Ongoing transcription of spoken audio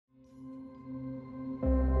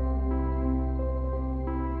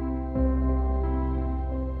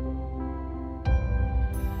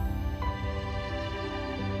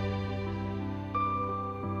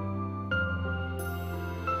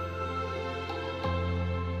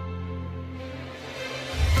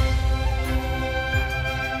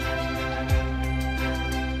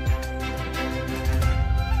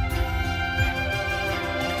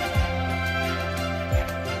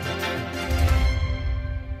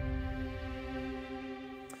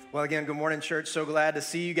Well, again, good morning, church. So glad to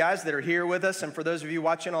see you guys that are here with us. And for those of you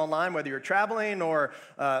watching online, whether you're traveling or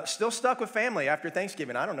still stuck with family after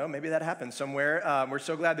Thanksgiving, I don't know, maybe that happens somewhere. We're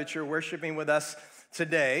so glad that you're worshiping with us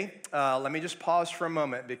today. Let me just pause for a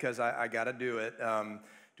moment because I got to do it.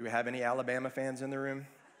 Do we have any Alabama fans in the room?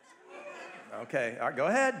 Okay, all right, go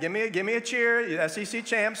ahead. Give me a cheer. SEC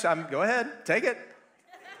champs. Go ahead, take it.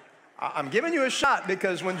 I'm giving you a shot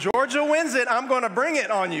because when Georgia wins it, I'm going to bring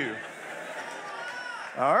it on you.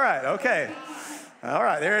 All right, okay. All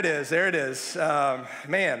right, there it is.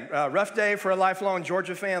 Rough day for a lifelong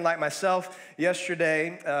Georgia fan like myself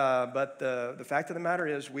yesterday, but the fact of the matter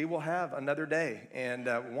is we will have another day, and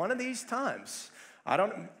one of these times,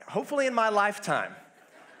 hopefully in my lifetime,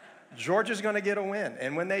 Georgia's going to get a win,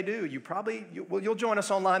 and when they do, you'll join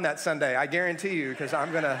us online that Sunday, I guarantee you, because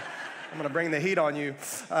I'm going to bring the heat on you.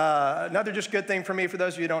 Another just good thing for me, for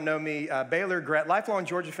those of you who don't know me, Baylor grad, lifelong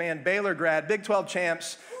Georgia fan, Baylor grad, Big 12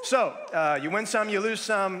 champs. So you win some, you lose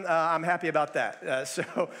some. I'm happy about that.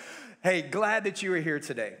 Hey, glad that you are here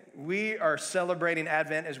today. We are celebrating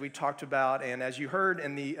Advent as we talked about, and as you heard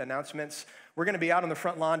in the announcements, we're going to be out on the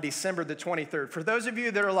front lawn December the 23rd. For those of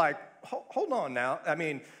you that are like, hold on now, I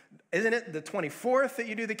mean, isn't it the 24th that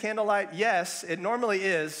you do the candlelight? Yes, it normally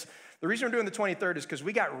is. The reason we're doing the 23rd is because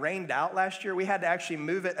we got rained out last year. We had to actually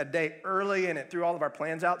move it a day early, and it threw all of our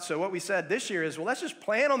plans out. So what we said this year is, well, let's just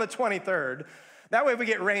plan on the 23rd. That way if we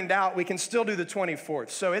get rained out, we can still do the 24th.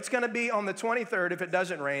 So it's going to be on the 23rd if it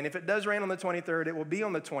doesn't rain. If it does rain on the 23rd, it will be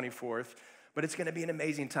on the 24th. But it's going to be an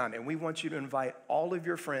amazing time, and we want you to invite all of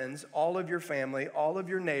your friends, all of your family, all of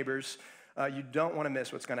your neighbors. You don't want to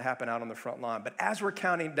miss what's going to happen out on the front lawn. But as we're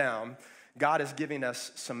counting down, God is giving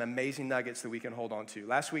us some amazing nuggets that we can hold on to.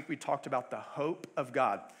 Last week, we talked about the hope of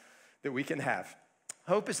God that we can have.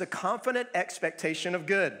 Hope is the confident expectation of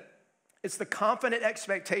good. It's the confident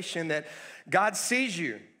expectation that God sees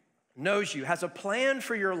you, knows you, has a plan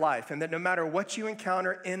for your life, and that no matter what you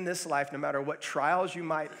encounter in this life, no matter what trials you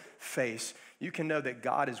might face, you can know that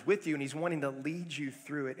God is with you, and he's wanting to lead you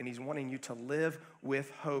through it, and he's wanting you to live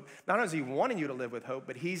with hope. Not only is he wanting you to live with hope,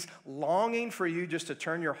 but he's longing for you just to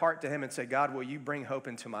turn your heart to him and say, God, will you bring hope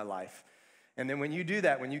into my life? And then when you do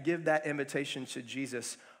that, when you give that invitation to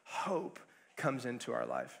Jesus, hope comes into our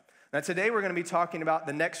life. Now today we're going to be talking about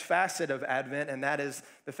the next facet of Advent, and that is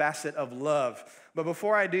the facet of love. But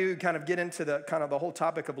before I do kind of get into the whole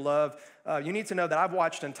topic of love, you need to know that I've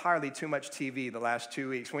watched entirely too much TV the last 2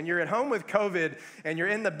 weeks. When you're at home with COVID and you're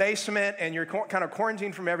in the basement and you're kind of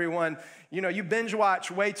quarantined from everyone, you binge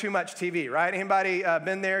watch way too much TV, right? Anybody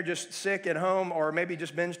been there, just sick at home, or maybe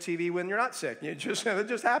just binge TV when you're not sick? It just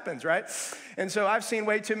happens, right? And so I've seen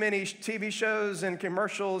way too many TV shows and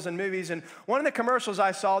commercials and movies. And one of the commercials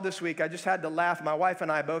I saw this week, I just had to laugh. My wife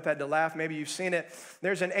and I both had to laugh. Maybe you've seen it.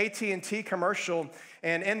 There's an AT&T commercial.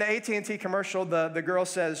 And in the AT&T commercial, the girl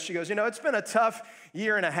says, she goes, it's been a tough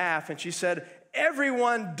year and a half. And she said,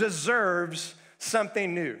 everyone deserves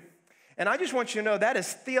something new. And I just want you to know that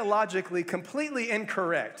is theologically completely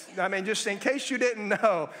incorrect. I mean, just in case you didn't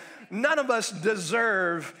know, none of us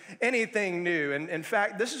deserve anything new. And in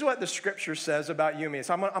fact, this is what the scripture says about you and me.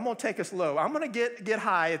 So I'm going to take us low. I'm going to get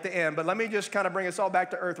high at the end, but let me just kind of bring us all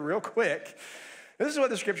back to earth real quick. This is what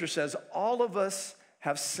the scripture says. All of us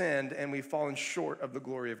have sinned and we've fallen short of the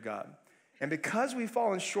glory of God. And because we've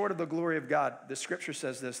fallen short of the glory of God, the scripture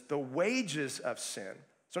says this, the wages of sin.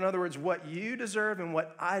 So in other words, what you deserve and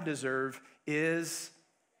what I deserve is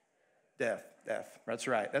death. Death. That's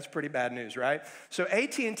right. That's pretty bad news, right? So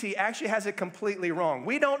AT&T actually has it completely wrong.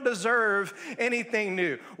 We don't deserve anything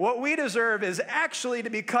new. What we deserve is actually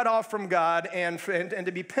to be cut off from God and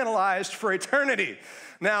to be penalized for eternity.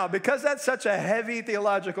 Now, because that's such a heavy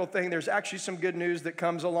theological thing, there's actually some good news that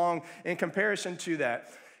comes along in comparison to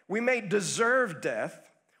that. We may deserve death.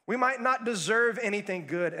 We might not deserve anything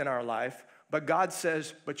good in our life, but God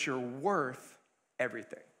says, but you're worth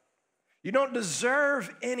everything. You don't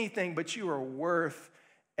deserve anything, but you are worth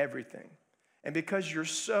everything. And because you're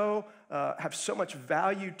have so much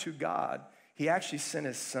value to God, he actually sent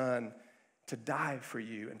his son to die for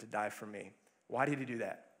you and to die for me. Why did he do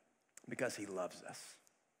that? Because he loves us.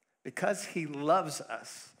 Because he loves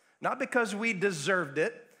us. Not because we deserved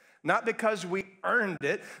it. Not because we earned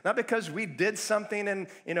it, not because we did something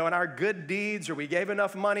in our good deeds or we gave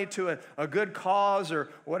enough money to a good cause or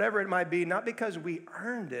whatever it might be, not because we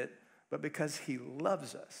earned it, but because he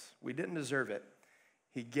loves us. We didn't deserve it.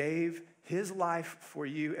 He gave his life for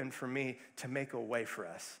you and for me to make a way for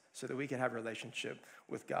us so that we can have a relationship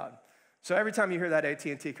with God. So every time you hear that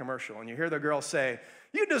AT&T commercial and you hear the girl say,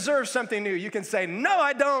 you deserve something new, you can say, no,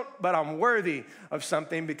 I don't, but I'm worthy of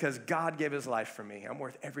something because God gave his life for me. I'm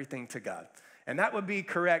worth everything to God. And that would be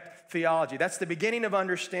correct theology. That's the beginning of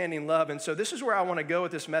understanding love. And so this is where I want to go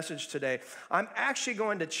with this message today. I'm actually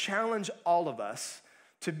going to challenge all of us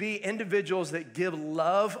to be individuals that give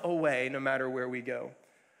love away no matter where we go.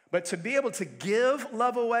 But to be able to give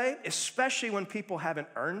love away, especially when people haven't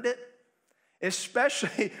earned it,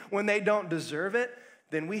 especially when they don't deserve it,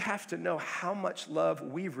 then we have to know how much love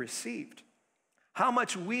we've received, how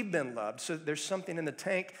much we've been loved, so there's something in the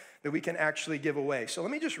tank that we can actually give away. So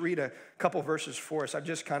let me just read a couple verses for us. I've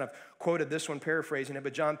just kind of quoted this one, paraphrasing it,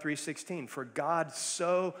 but John 3:16, for God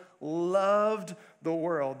so loved the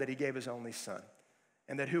world that he gave his only son,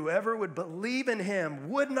 and that whoever would believe in him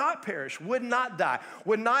would not perish, would not die,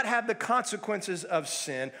 would not have the consequences of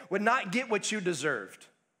sin, would not get what you deserved,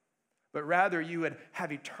 but rather you would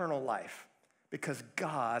have eternal life because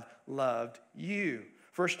God loved you.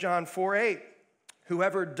 1 John 4:8,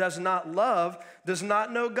 whoever does not love does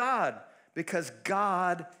not know God because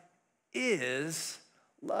God is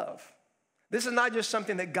love. This is not just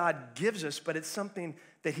something that God gives us, but it's something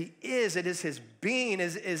that he is. It is his being,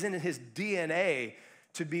 is in his DNA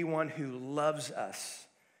to be one who loves us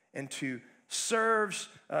and to serves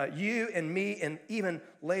you and me and even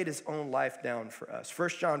laid his own life down for us.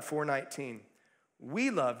 1 John 4:19, we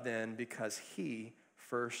love then because he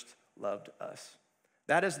first loved us.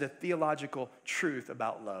 That is the theological truth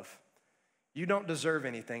about love. You don't deserve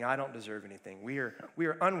anything. I don't deserve anything. We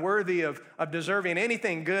are unworthy of deserving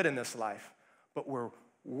anything good in this life, but we're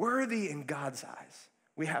worthy in God's eyes.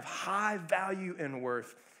 We have high value and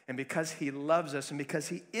worth, and because he loves us and because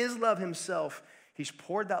he is love himself, he's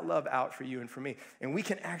poured that love out for you and for me, and we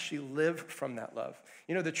can actually live from that love.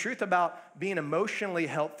 You know, the truth about being emotionally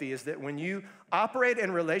healthy is that when you operate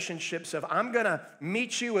in relationships of I'm going to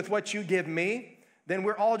meet you with what you give me, then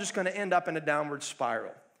we're all just going to end up in a downward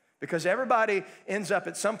spiral. Because everybody ends up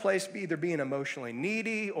at some place either being emotionally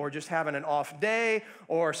needy or just having an off day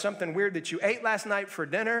or something weird that you ate last night for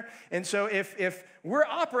dinner. And so if we're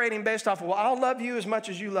operating based off of, well, I'll love you as much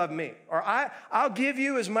as you love me, or I'll give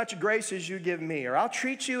you as much grace as you give me, or I'll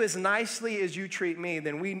treat you as nicely as you treat me,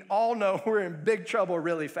 then we all know we're in big trouble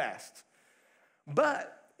really fast.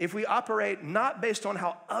 But if we operate not based on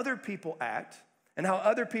how other people act, and how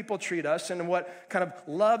other people treat us and what kind of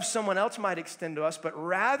love someone else might extend to us, but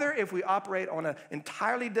rather if we operate on an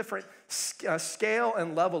entirely different scale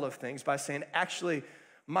and level of things by saying, actually,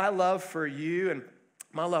 my love for you and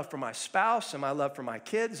my love for my spouse and my love for my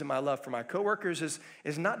kids and my love for my coworkers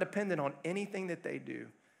is not dependent on anything that they do.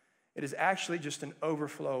 It is actually just an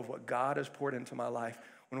overflow of what God has poured into my life.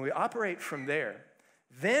 When we operate from there,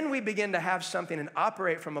 then we begin to have something and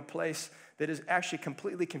operate from a place that is actually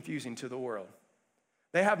completely confusing to the world.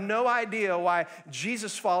 They have no idea why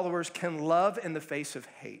Jesus followers can love in the face of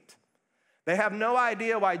hate. They have no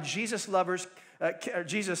idea why Jesus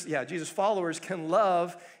followers can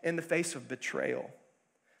love in the face of betrayal.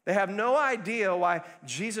 They have no idea why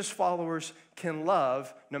Jesus followers can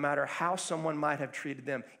love no matter how someone might have treated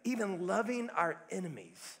them, even loving our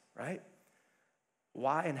enemies, right?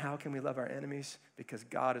 Why and how can we love our enemies? Because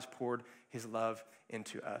God has poured his love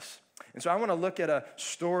into us. And so I want to look at a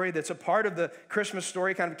story that's a part of the Christmas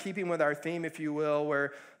story, kind of keeping with our theme, if you will,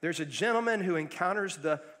 where there's a gentleman who encounters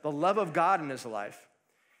the love of God in his life.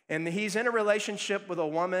 And he's in a relationship with a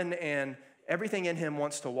woman, and everything in him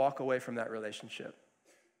wants to walk away from that relationship.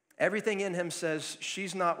 Everything in him says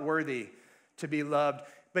she's not worthy to be loved.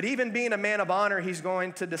 But even being a man of honor, he's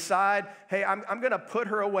going to decide, hey, I'm going to put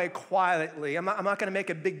her away quietly. I'm not going to make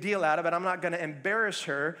a big deal out of it. I'm not going to embarrass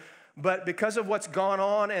her. But because of what's gone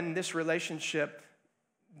on in this relationship,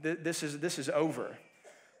 this is over.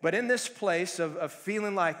 But in this place of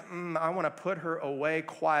feeling like, I want to put her away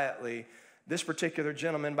quietly, this particular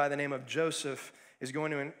gentleman by the name of Joseph is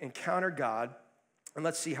going to encounter God. And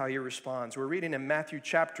let's see how he responds. We're reading in Matthew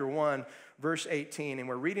chapter 1, verse 18, and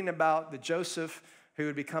we're reading about the Joseph who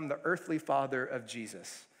would become the earthly father of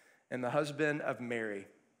Jesus and the husband of Mary.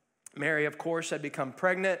 Mary, of course, had become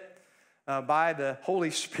pregnant by the Holy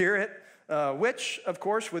Spirit, which, of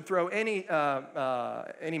course, would throw any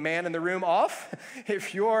man in the room off.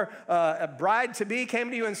 If your bride-to-be came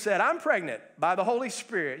to you and said, I'm pregnant by the Holy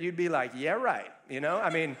Spirit, you'd be like, yeah, right. You know, I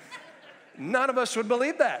mean, none of us would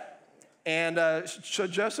believe that. And so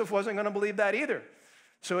Joseph wasn't going to believe that either.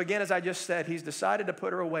 So again, as I just said, he's decided to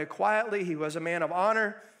put her away quietly. He was a man of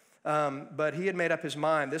honor, but he had made up his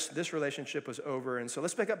mind. This relationship was over. And so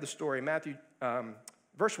let's pick up the story. Matthew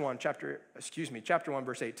chapter 1,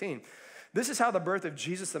 verse 18. This is how the birth of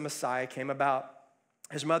Jesus the Messiah came about.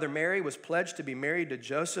 His mother Mary was pledged to be married to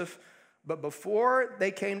Joseph, but before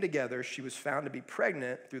they came together, she was found to be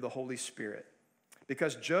pregnant through the Holy Spirit.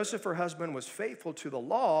 Because Joseph, her husband, was faithful to the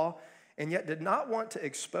law and yet did not want to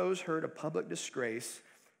expose her to public disgrace,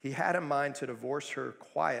 he had in mind to divorce her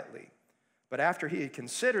quietly. But after he had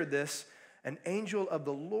considered this, an angel of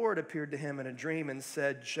the Lord appeared to him in a dream and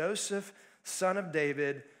said, Joseph, son of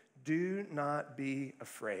David, do not be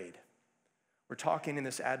afraid. We're talking in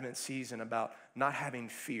this Advent season about not having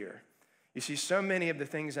fear. You see, so many of the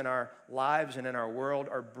things in our lives and in our world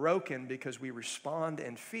are broken because we respond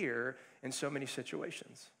in fear in so many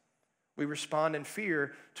situations. We respond in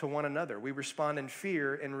fear to one another. We respond in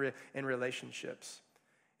fear in relationships.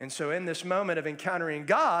 And so in this moment of encountering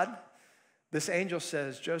God, this angel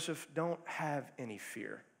says, Joseph, don't have any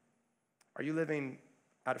fear. Are you living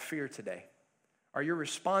out of fear today? Are your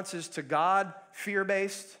responses to God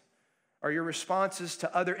fear-based? Are your responses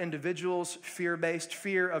to other individuals fear-based?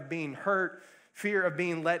 Fear of being hurt, fear of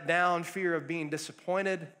being let down, fear of being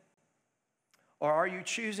disappointed? Or are you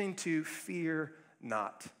choosing to fear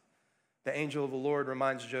not? The angel of the Lord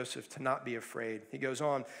reminds Joseph to not be afraid. He goes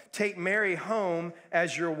on, take Mary home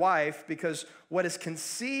as your wife because what is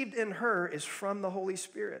conceived in her is from the Holy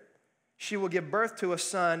Spirit. She will give birth to a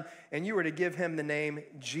son, and you are to give him the name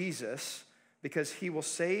Jesus because he will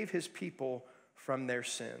save his people from their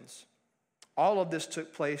sins. All of this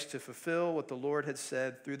took place to fulfill what the Lord had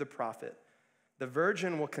said through the prophet. The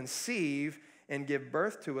virgin will conceive and give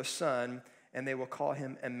birth to a son, and they will call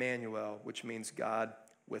him Emmanuel, which means God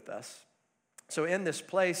with us. So in this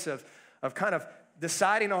place of kind of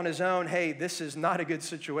deciding on his own, hey, this is not a good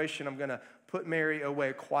situation, I'm going to put Mary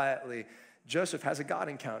away quietly, Joseph has a God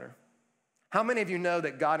encounter. How many of you know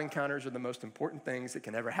that God encounters are the most important things that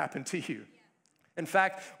can ever happen to you? In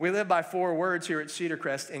fact, we live by 4 words here at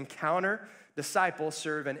Cedarcrest: encounter, disciple,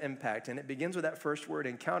 serve, and impact. And it begins with that first word,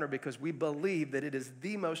 encounter, because we believe that it is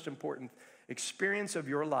the most important experience of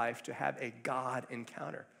your life to have a God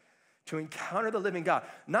encounter, to encounter the living God.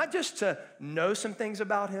 Not just to know some things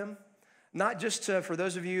about him, not just to, for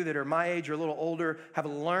those of you that are my age or a little older, have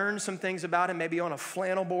learned some things about him, maybe on a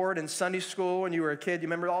flannel board in Sunday school when you were a kid. You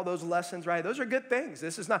remember all those lessons, right? Those are good things.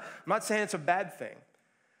 I'm not saying it's a bad thing.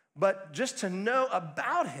 But just to know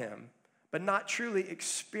about him, but not truly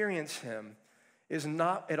experience him, is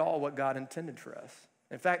not at all what God intended for us.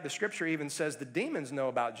 In fact, the scripture even says the demons know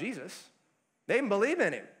about Jesus. They even believe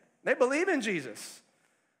in him. They believe in Jesus.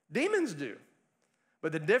 Demons do.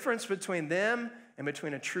 But the difference between them and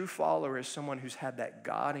between a true follower is someone who's had that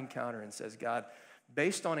God encounter and says, God,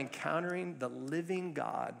 based on encountering the living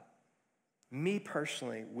God, me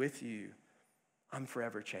personally with you, I'm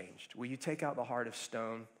forever changed. Will you take out the heart of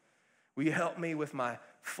stone? Will you help me with my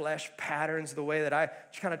flesh patterns, the way that I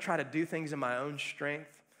kind of try to do things in my own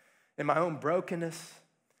strength, in my own brokenness?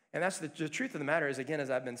 And that's the truth of the matter is, again,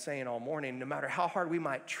 as I've been saying all morning, no matter how hard we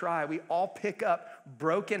might try, we all pick up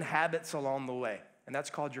broken habits along the way. And that's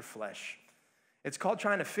called your flesh. It's called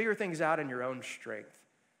trying to figure things out in your own strength.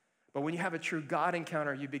 But when you have a true God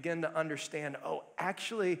encounter, you begin to understand, oh,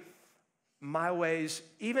 actually, my ways,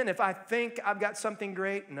 even if I think I've got something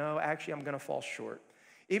great, no, actually, I'm going to fall short.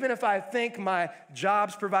 Even if I think my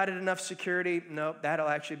job's provided enough security, no, that'll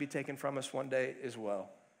actually be taken from us one day as well.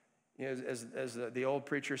 You know, as the old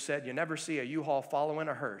preacher said, you never see a U-Haul following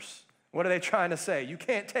a hearse. What are they trying to say? You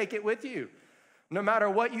can't take it with you. No matter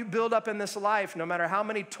what you build up in this life, no matter how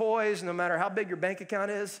many toys, no matter how big your bank account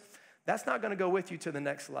is, that's not going to go with you to the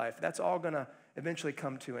next life. That's all going to eventually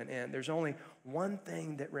come to an end. There's only one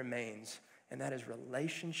thing that remains, and that is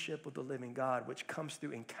relationship with the living God, which comes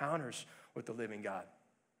through encounters with the living God.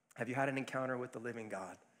 Have you had an encounter with the living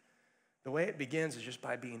God? The way it begins is just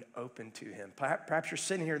by being open to him. Perhaps you're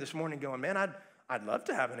sitting here this morning going, man, I'd love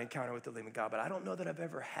to have an encounter with the living God, but I don't know that I've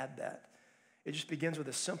ever had that. It just begins with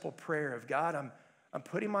a simple prayer of, God, I'm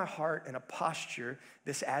putting my heart in a posture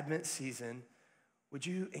this Advent season. Would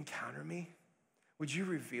you encounter me? Would you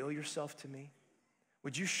reveal yourself to me?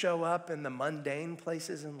 Would you show up in the mundane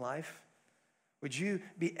places in life? Would you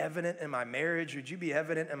be evident in my marriage? Would you be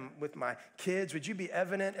evident with my kids? Would you be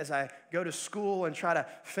evident as I go to school and try to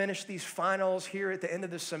finish these finals here at the end of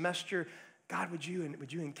the semester? God, would you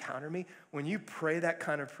encounter me? When you pray that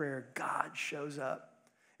kind of prayer, God shows up.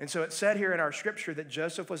 And so it said here in our scripture that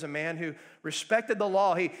Joseph was a man who respected the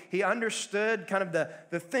law. He understood kind of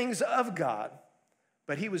the things of God,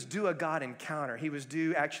 but he was due a God encounter. He was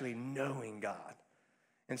due actually knowing God.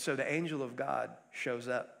 And so the angel of God shows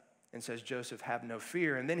up and says, Joseph, have no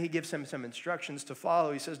fear. And then he gives him some instructions to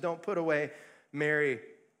follow. He says, don't put away Mary.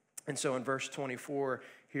 And so in verse 24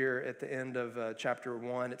 here at the end of chapter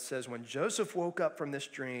 1, it says, when Joseph woke up from this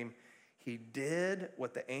dream, he did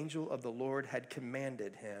what the angel of the Lord had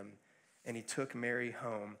commanded him, and he took Mary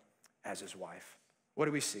home as his wife. What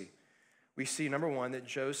do we see? We see, number one, that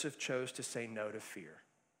Joseph chose to say no to fear.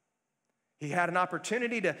 He had an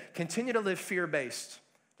opportunity to continue to live fear-based,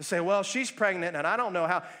 to say, well, she's pregnant, and I don't know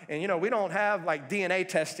how. And, we don't have, like, DNA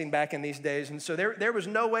testing back in these days. And so there was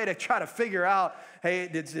no way to try to figure out, hey,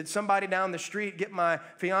 did somebody down the street get my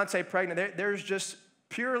fiance pregnant? There's just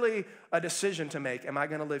purely a decision to make. Am I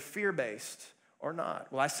going to live fear-based or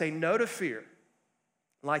not? Will I say no to fear,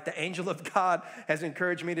 like the angel of God has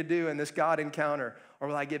encouraged me to do in this God encounter, or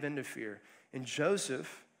will I give in to fear? And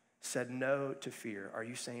Joseph said no to fear. Are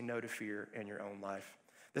you saying no to fear in your own life?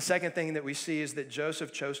 The second thing that we see is that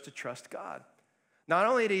Joseph chose to trust God. Not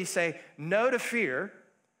only did he say no to fear,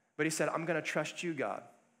 but he said, I'm going to trust you, God.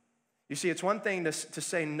 You see, it's one thing to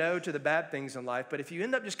say no to the bad things in life, but if you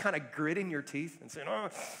end up just kind of gritting your teeth and saying, oh,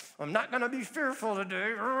 I'm not going to be fearful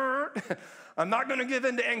today. I'm not going to give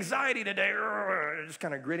in to anxiety today. Just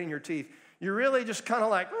kind of gritting your teeth. You're really just kind of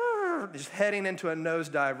like, just heading into a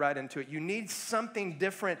nosedive right into it. You need something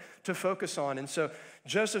different to focus on. And so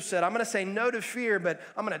Joseph said, I'm going to say no to fear, but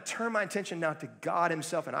I'm going to turn my attention now to God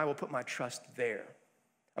himself, and I will put my trust there.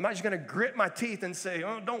 I'm not just going to grit my teeth and say,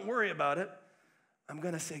 oh, don't worry about it. I'm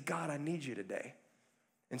going to say, God, I need you today.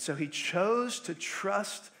 And so he chose to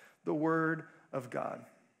trust the word of God.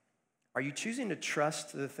 Are you choosing to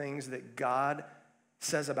trust the things that God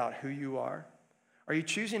says about who you are? Are you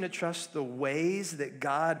choosing to trust the ways that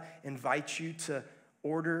God invites you to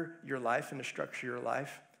order your life and to structure your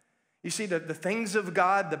life? You see, the things of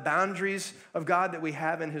God, the boundaries of God that we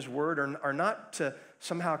have in his word are not to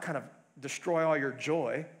somehow kind of destroy all your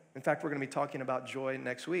joy. In fact, we're going to be talking about joy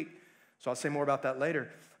next week, so I'll say more about that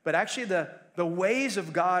later. But actually, the ways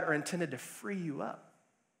of God are intended to free you up.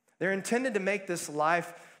 They're intended to make this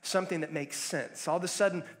life something that makes sense. All of a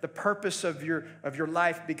sudden, the purpose of your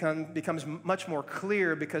life becomes much more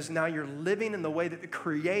clear because now you're living in the way that the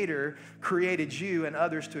Creator created you and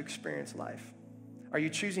others to experience life. Are you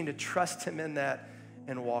choosing to trust him in that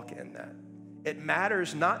and walk in that? It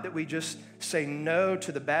matters not that we just say no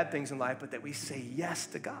to the bad things in life, but that we say yes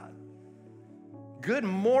to God. Good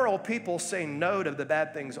moral people say no to the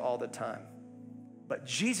bad things all the time. But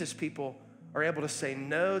Jesus people are able to say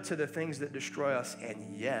no to the things that destroy us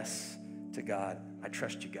and yes to God. I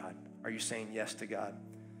trust you, God. Are you saying yes to God?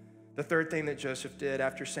 The third thing that Joseph did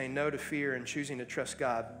after saying no to fear and choosing to trust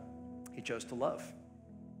God, he chose to love.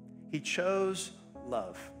 He chose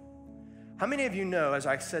love. How many of you know, as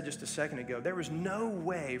I said just a second ago, there was no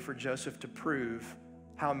way for Joseph to prove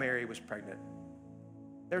how Mary was pregnant?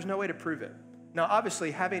 There's no way to prove it. Now,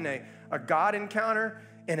 obviously, having a God encounter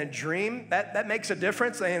in a dream, that makes a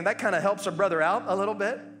difference, and that kind of helps a brother out a little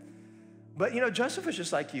bit. But, Joseph was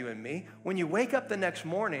just like you and me. When you wake up the next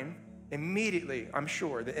morning, immediately, I'm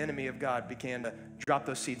sure, the enemy of God began to drop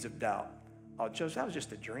those seeds of doubt. Oh, Joseph, that was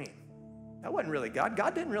just a dream. That wasn't really God.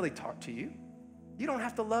 God didn't really talk to you. You don't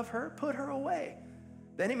have to love her. Put her away.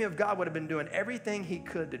 The enemy of God would have been doing everything he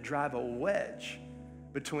could to drive a wedge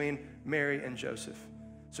between Mary and Joseph.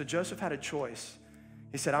 So Joseph had a choice.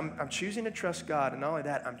 He said, I'm choosing to trust God, and not only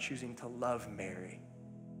that, I'm choosing to love Mary.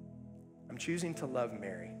 I'm choosing to love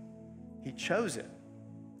Mary. He chose it.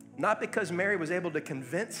 Not because Mary was able to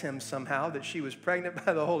convince him somehow that she was pregnant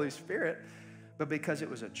by the Holy Spirit, but because it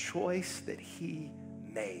was a choice that he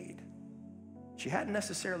made. She hadn't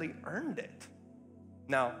necessarily earned it.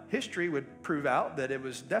 Now, history would prove out that it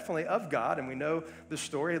was definitely of God, and we know the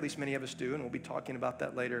story, at least many of us do, and we'll be talking about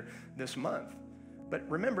that later this month. But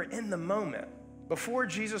remember, in the moment, before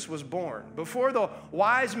Jesus was born, before the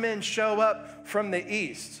wise men show up from the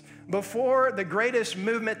east, before the greatest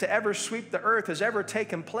movement to ever sweep the earth has ever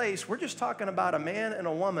taken place, we're just talking about a man and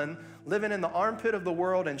a woman living in the armpit of the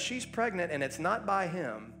world, and she's pregnant, and it's not by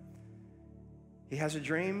him. He has a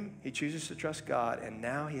dream, he chooses to trust God, and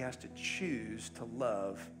now he has to choose to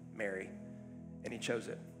love Mary, and he chose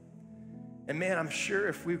it. And man, I'm sure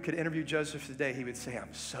if we could interview Joseph today, he would say,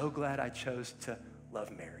 I'm so glad I chose to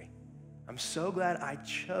love Mary. I'm so glad I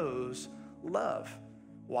chose love.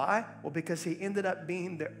 Why? Well, because he ended up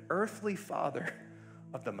being the earthly father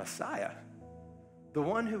of the Messiah, the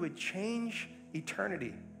one who would change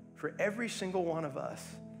eternity for every single one of us.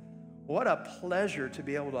 What a pleasure to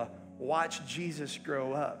be able to watch Jesus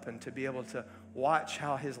grow up and to be able to watch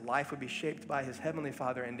how his life would be shaped by his heavenly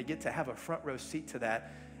Father and to get to have a front row seat to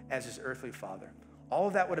that as his earthly father. All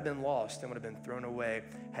of that would have been lost and would have been thrown away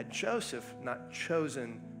had Joseph not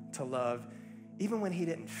chosen to love, even when he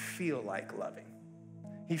didn't feel like loving.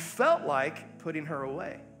 He felt like putting her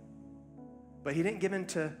away, but he didn't give in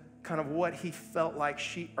to kind of what he felt like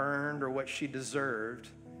she earned or what she deserved.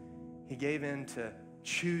 He gave in to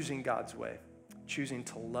choosing God's way, choosing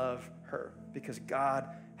to love her because God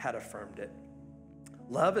had affirmed it.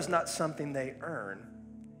 Love is not something they earn,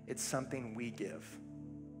 it's something we give.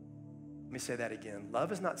 Let me say that again.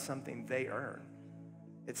 Love is not something they earn,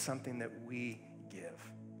 it's something that we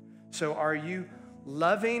give. So are you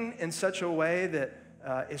loving in such a way that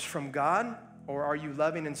is from God, or are you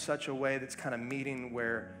loving in such a way that's kind of meeting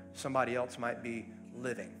where somebody else might be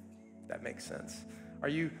living? That makes sense. Are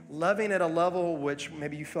you loving at a level which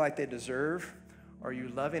maybe you feel like they deserve? Or are you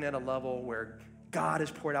loving at a level where God has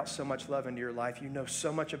poured out so much love into your life, you know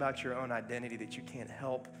so much about your own identity that you can't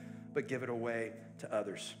help but give it away to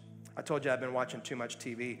others? I told you I've been watching too much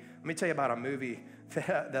TV. Let me tell you about a movie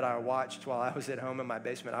that I watched while I was at home in my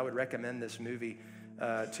basement. I would recommend this movie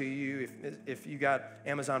to you. If you got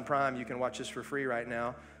Amazon Prime, you can watch this for free right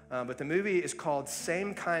now. But the movie is called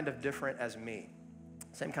Same Kind of Different as Me.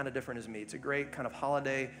 Same Kind of Different as Me. It's a great kind of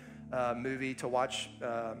holiday movie to watch.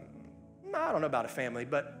 I don't know about a family,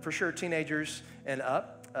 but for sure teenagers and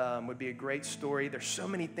up would be a great story. There's so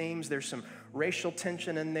many themes. There's some racial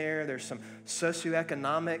tension in there. There's some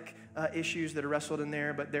socioeconomic issues that are wrestled in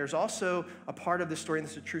there. But there's also a part of the story, and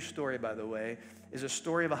this is a true story, by the way, is a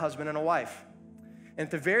story of a husband and a wife. And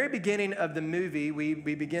at the very beginning of the movie,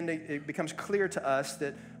 it becomes clear to us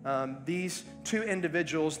that these two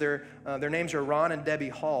individuals, their names are Ron and Debbie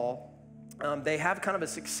Hall. They have kind of a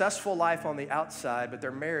successful life on the outside, but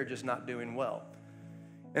their marriage is not doing well.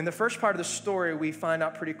 In the first part of the story, we find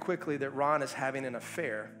out pretty quickly that Ron is having an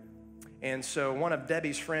affair. And so one of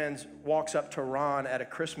Debbie's friends walks up to Ron at a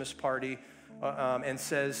Christmas party and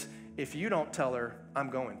says, if you don't tell her, I'm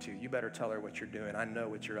going to. You better tell her what you're doing. I know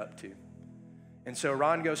what you're up to. And so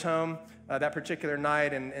Ron goes home that particular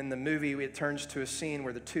night, and in the movie, it turns to a scene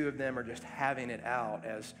where the two of them are just having it out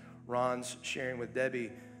as Ron's sharing with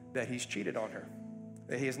Debbie that he's cheated on her,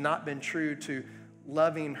 that he has not been true to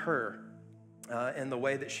loving her in the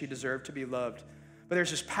way that she deserved to be loved. But there's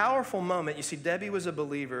this powerful moment. You see, Debbie was a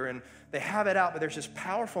believer, and they have it out, but there's this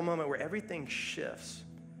powerful moment where everything shifts.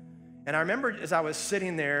 And I remember as I was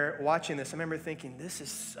sitting there watching this, I remember thinking, this is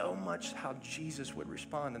so much how Jesus would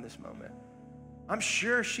respond in this moment. I'm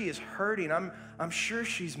sure she is hurting. I'm sure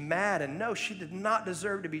she's mad. And no, she did not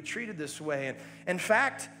deserve to be treated this way. And in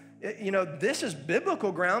fact, you know, this is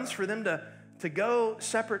biblical grounds for them to go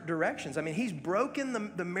separate directions. I mean, he's broken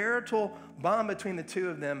the marital bond between the two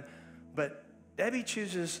of them, but Debbie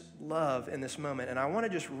chooses love in this moment. And I want to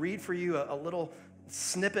just read for you a little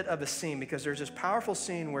snippet of a scene, because there's this powerful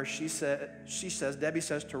scene where Debbie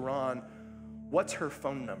says to Ron, what's her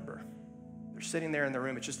phone number? They're sitting there in the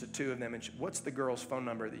room, it's just the two of them, and what's the girl's phone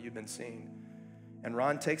number that you've been seeing? And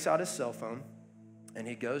Ron takes out his cell phone, and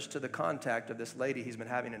he goes to the contact of this lady he's been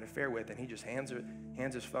having an affair with, and he just hands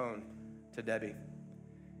his phone to Debbie.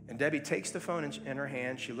 And Debbie takes the phone in her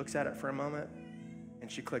hand, she looks at it for a moment,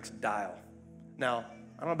 and she clicks dial. Now,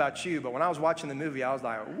 I don't know about you, but when I was watching the movie, I was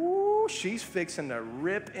like, ooh, she's fixing to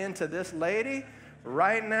rip into this lady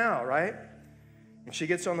right now, right? And she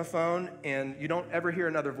gets on the phone, and you don't ever hear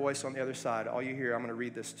another voice on the other side. All you hear, I'm going to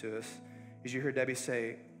read this to us, is you hear Debbie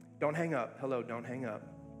say, don't hang up. Hello, don't hang up.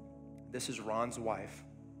 This is Ron's wife.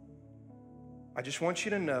 I just want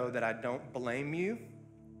you to know that I don't blame you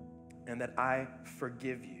and that I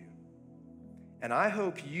forgive you. And I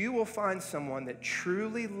hope you will find someone that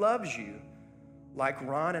truly loves you like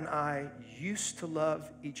Ron and I used to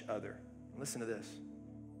love each other. Listen to this.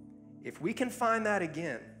 If we can find that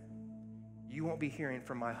again, you won't be hearing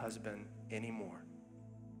from my husband anymore.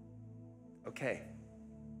 Okay,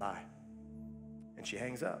 bye. And she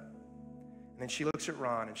hangs up. And then she looks at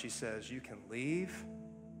Ron and she says, you can leave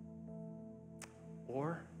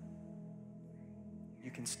or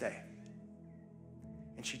you can stay.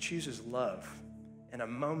 And she chooses love in a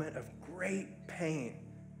moment of great pain,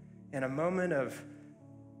 in a moment of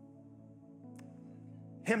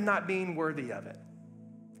him not being worthy of it,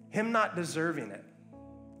 him not deserving it,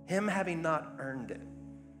 him having not earned it.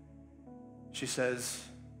 She says,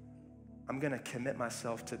 I'm going to commit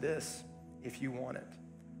myself to this if you want it,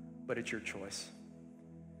 but it's your choice.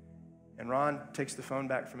 And Ron takes the phone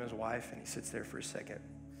back from his wife, and he sits there for a second,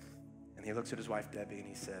 and he looks at his wife, Debbie, and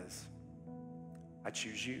he says, I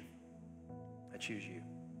choose you. I choose you.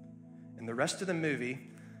 And the rest of the movie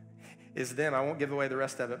is them. I won't give away the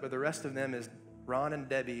rest of it, but the rest of them is Ron and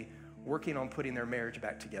Debbie working on putting their marriage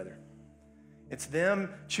back together. It's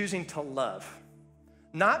them choosing to love,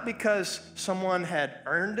 not because someone had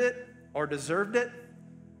earned it or deserved it,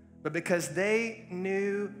 but because they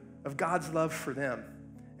knew of God's love for them.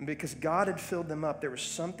 And because God had filled them up, there was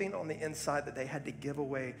something on the inside that they had to give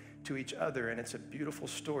away to each other. And it's a beautiful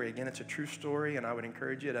story. Again, it's a true story, and I would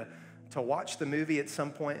encourage you to to watch the movie at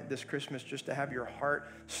some point this Christmas, just to have your heart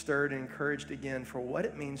stirred and encouraged again for what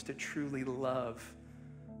it means to truly love,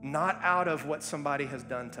 not out of what somebody has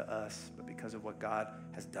done to us, but because of what God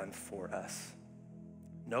has done for us.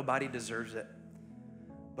 Nobody deserves it,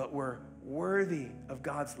 but we're worthy of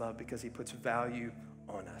God's love because he puts value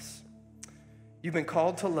on us. You've been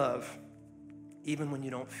called to love even when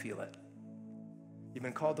you don't feel it. You've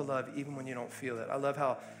been called to love even when you don't feel it. I love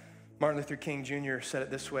how Martin Luther King Jr. said it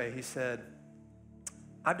this way. He said,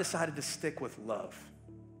 I've decided to stick with love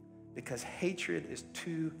because hatred is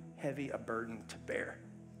too heavy a burden to bear.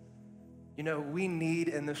 You know, we need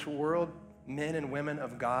in this world men and women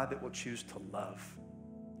of God that will choose to love,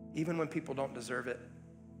 even when people don't deserve it.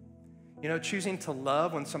 You know, choosing to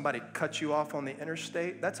love when somebody cuts you off on the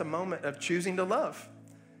interstate, that's a moment of choosing to love.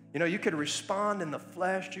 You know, you could respond in the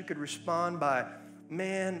flesh. You could respond by,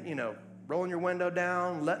 man, you know, rolling your window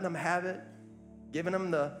down, letting them have it, giving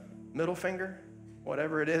them the middle finger,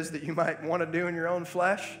 whatever it is that you might want to do in your own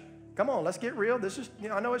flesh. Come on, let's get real. This is, you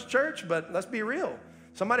know, I know it's church, but let's be real.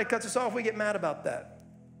 Somebody cuts us off, we get mad about that.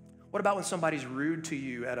 What about when somebody's rude to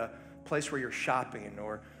you at a place where you're shopping,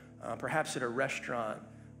 or perhaps at a restaurant,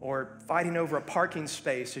 or fighting over a parking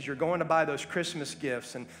space as you're going to buy those Christmas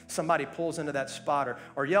gifts and somebody pulls into that spot,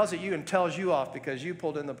 or yells at you and tells you off because you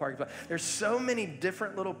pulled in the parking spot. There's so many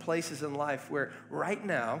different little places in life where right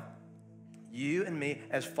now, you and me,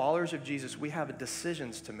 as followers of Jesus, we have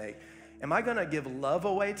decisions to make. Am I gonna give love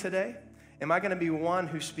away today? Am I gonna be one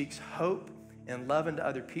who speaks hope and love into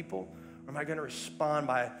other people? Or am I gonna respond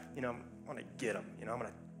by, you know, I wanna get them, you know, I'm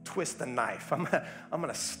gonna twist the knife, I'm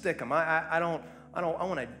gonna stick them. I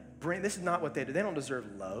want to bring, this is not what they do. They don't deserve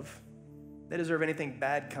love. They deserve anything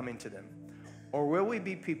bad coming to them. Or will we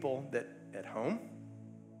be people that at home,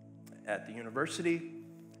 at the university,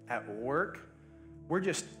 at work, we're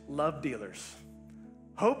just love dealers.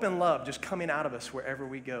 Hope and love just coming out of us wherever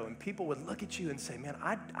we go. And people would look at you and say, man,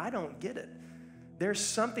 I don't get it.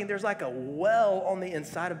 There's like a well on the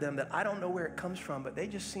inside of them that I don't know where it comes from, but they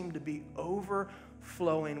just seem to be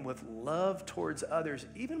overflowing with love towards others,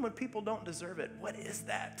 even when people don't deserve it. What is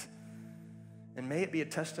that? And may it be a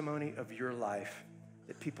testimony of your life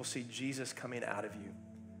that people see Jesus coming out of you.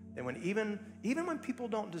 And when even when people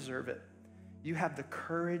don't deserve it, you have the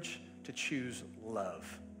courage to choose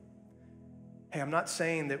love. Hey, I'm not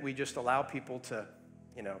saying that we just allow people to,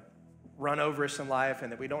 you know, run over us in life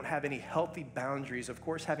and that we don't have any healthy boundaries. Of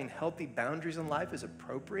course, having healthy boundaries in life is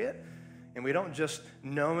appropriate. And we don't just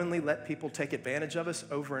knowingly let people take advantage of us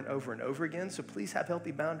over and over and over again. So please have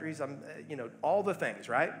healthy boundaries. You know, all the things,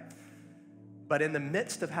 right? But in the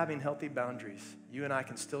midst of having healthy boundaries, you and I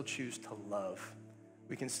can still choose to love.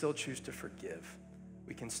 We can still choose to forgive.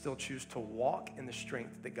 We can still choose to walk in the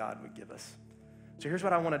strength that God would give us. So here's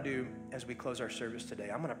what I want to do as we close our service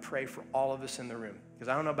today. I'm going to pray for all of us in the room, because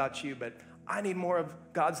I don't know about you, but I need more of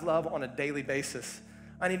God's love on a daily basis.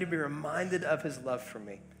 I need to be reminded of his love for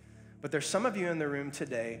me. But there's some of you in the room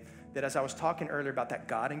today that, as I was talking earlier about that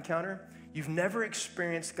God encounter, you've never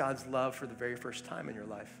experienced God's love for the very first time in your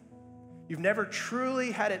life. You've never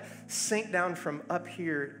truly had it sink down from up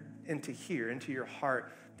here, into your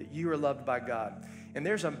heart, that you are loved by God. And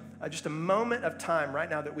there's just a moment of time right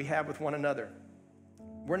now that we have with one another.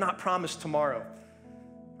 We're not promised tomorrow.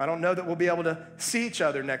 I don't know that we'll be able to see each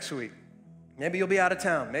other next week. Maybe you'll be out of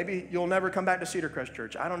town. Maybe you'll never come back to Cedarcrest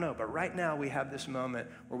Church. I don't know. But right now we have this moment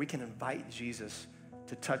where we can invite Jesus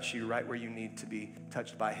to touch you right where you need to be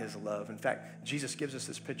touched by his love. In fact, Jesus gives us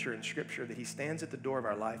this picture in Scripture that he stands at the door of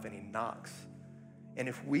our life and he knocks. And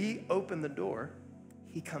if we open the door,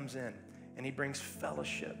 he comes in and he brings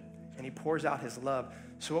fellowship and he pours out his love.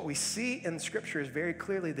 So what we see in Scripture is very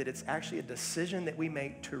clearly that it's actually a decision that we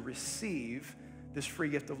make to receive this free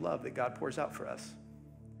gift of love that God pours out for us.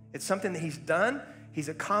 It's something that he's done, he's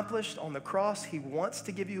accomplished on the cross. He wants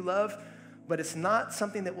to give you love, but it's not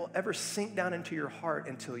something that will ever sink down into your heart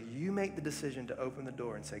until you make the decision to open the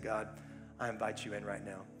door and say, God, I invite you in right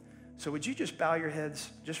now. So would you just bow your heads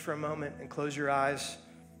just for a moment and close your eyes?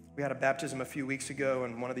 We had a baptism a few weeks ago,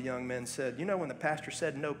 and one of the young men said, you know, when the pastor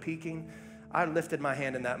said no peeking, I lifted my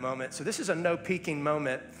hand in that moment. So this is a no peeking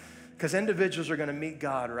moment, because individuals are going to meet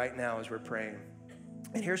God right now as we're praying.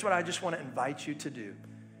 And here's what I just want to invite you to do.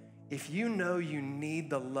 If you know you need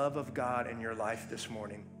the love of God in your life this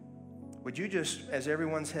morning, would you just, as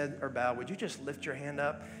everyone's head are bowed, would you just lift your hand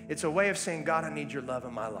up? It's a way of saying, God, I need your love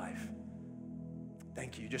in my life.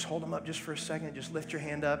 Thank you. Just hold them up just for a second. Just lift your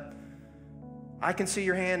hand up. I can see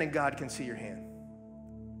your hand and God can see your hand.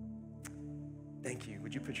 Thank you.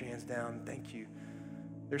 Would you put your hands down? Thank you.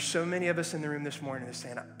 There's so many of us in the room this morning that's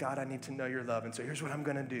saying, God, I need to know your love. And so here's what I'm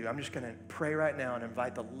going to do. I'm just going to pray right now and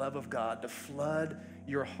invite the love of God to flood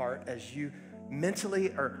your heart as you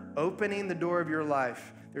mentally are opening the door of your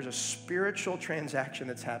life. There's a spiritual transaction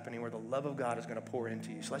that's happening where the love of God is going to pour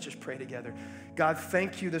into you. So let's just pray together. God,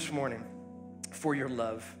 thank you this morning for your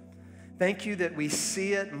love. Thank you that we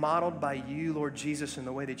see it modeled by you, Lord Jesus, in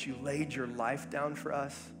the way that you laid your life down for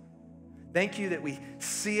us. Thank you that we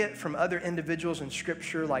see it from other individuals in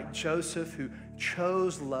Scripture like Joseph, who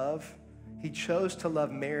chose love. He chose to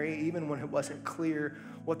love Mary even when it wasn't clear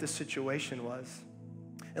what the situation was.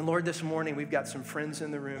 And Lord, this morning we've got some friends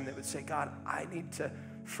in the room that would say, God, I need to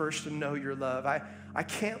first know your love. I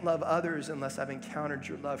can't love others unless I've encountered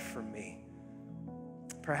your love for me.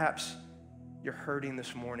 Perhaps you're hurting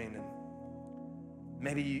this morning and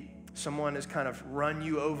maybe someone has kind of run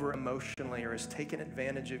you over emotionally or has taken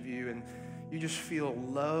advantage of you and you just feel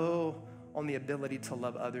low on the ability to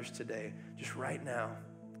love others today. Just right now,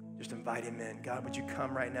 just invite him in. God, would you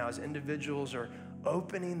come right now as individuals are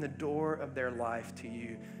opening the door of their life to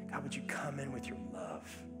you? God, would you come in with your love?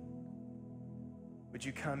 Would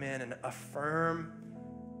you come in and affirm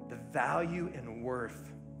the value and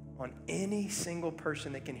worth on any single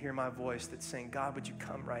person that can hear my voice that's saying, God, would you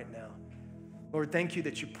come right now? Lord, thank you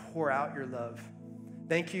that you pour out your love.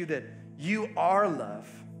 Thank you that you are love.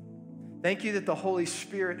 Thank you that the Holy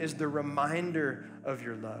Spirit is the reminder of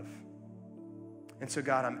your love. And so,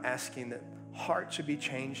 God, I'm asking that hearts should be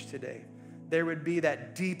changed today. There would be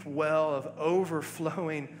that deep well of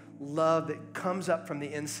overflowing love that comes up from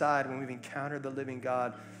the inside when we've encountered the living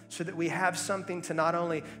God, so that we have something to not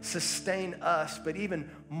only sustain us, but even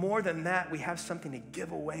more than that, we have something to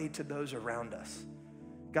give away to those around us.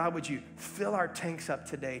 God, would you fill our tanks up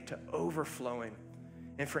today to overflowing?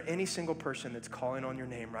 And for any single person that's calling on your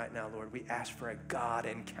name right now, Lord, we ask for a God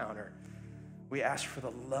encounter. We ask for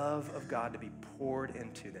the love of God to be poured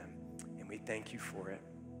into them, and we thank you for it.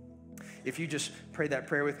 If you just prayed that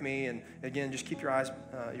prayer with me, and again, just keep your eyes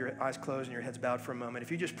closed and your heads bowed for a moment.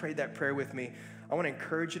 If you just prayed that prayer with me, I want to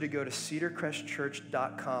encourage you to go to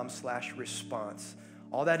cedarcrestchurch.com/response.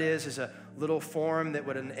 All that is a little form that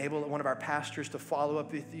would enable one of our pastors to follow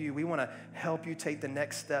up with you. We want to help you take the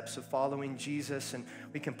next steps of following Jesus, and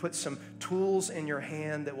we can put some tools in your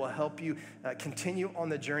hand that will help you continue on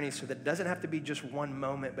the journey so that it doesn't have to be just one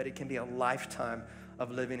moment, but it can be a lifetime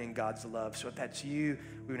of living in God's love. So if that's you,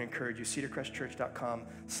 we would encourage you,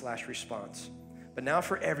 cedarcrestchurch.com/response. But now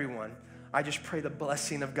for everyone, I just pray the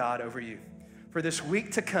blessing of God over you. For this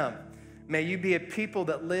week to come, may you be a people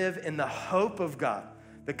that live in the hope of God,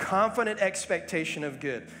 the confident expectation of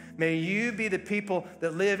good. May you be the people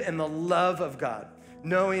that live in the love of God,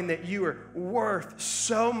 knowing that you are worth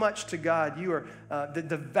so much to God. You are,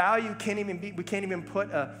 the value we can't even put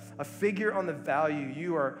a figure on the value.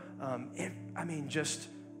 You are, just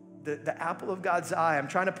the apple of God's eye. I'm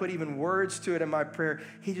trying to put even words to it in my prayer.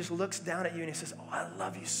 He just looks down at you and he says, oh, I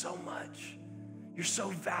love you so much. You're so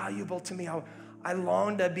valuable to me. I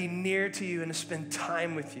long to be near to you and to spend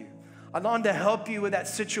time with you. I long to help you with that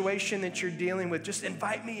situation that you're dealing with. Just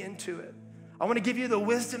invite me into it. I want to give you the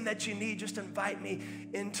wisdom that you need. Just invite me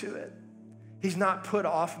into it. He's not put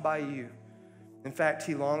off by you. In fact,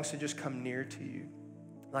 he longs to just come near to you.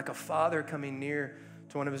 Like a father coming near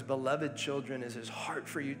to one of his beloved children is his heart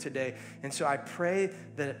for you today. And so I pray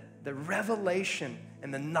that the revelation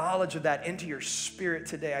and the knowledge of that into your spirit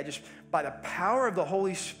today, by the power of the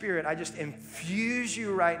Holy Spirit, I just infuse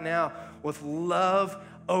you right now with love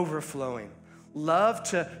overflowing, love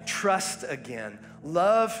to trust again,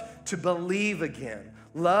 love to believe again,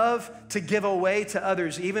 love to give away to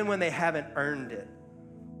others even when they haven't earned it,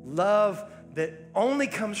 love that only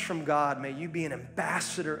comes from God. May you be an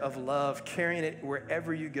ambassador of love, carrying it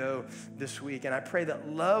wherever you go this week. And I pray that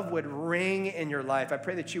love would ring in your life. I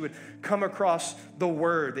pray that you would come across the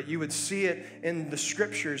word, that you would see it in the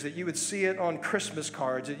scriptures, that you would see it on Christmas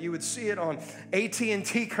cards, that you would see it on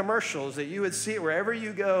AT&T commercials, that you would see it wherever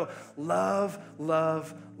you go. Love,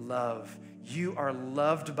 love, love. You are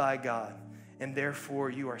loved by God, and therefore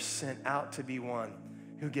you are sent out to be one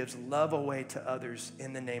who gives love away to others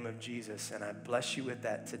in the name of Jesus. And I bless you with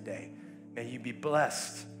that today. May you be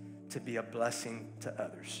blessed to be a blessing to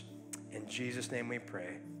others. In Jesus' name we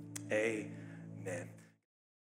pray. Amen.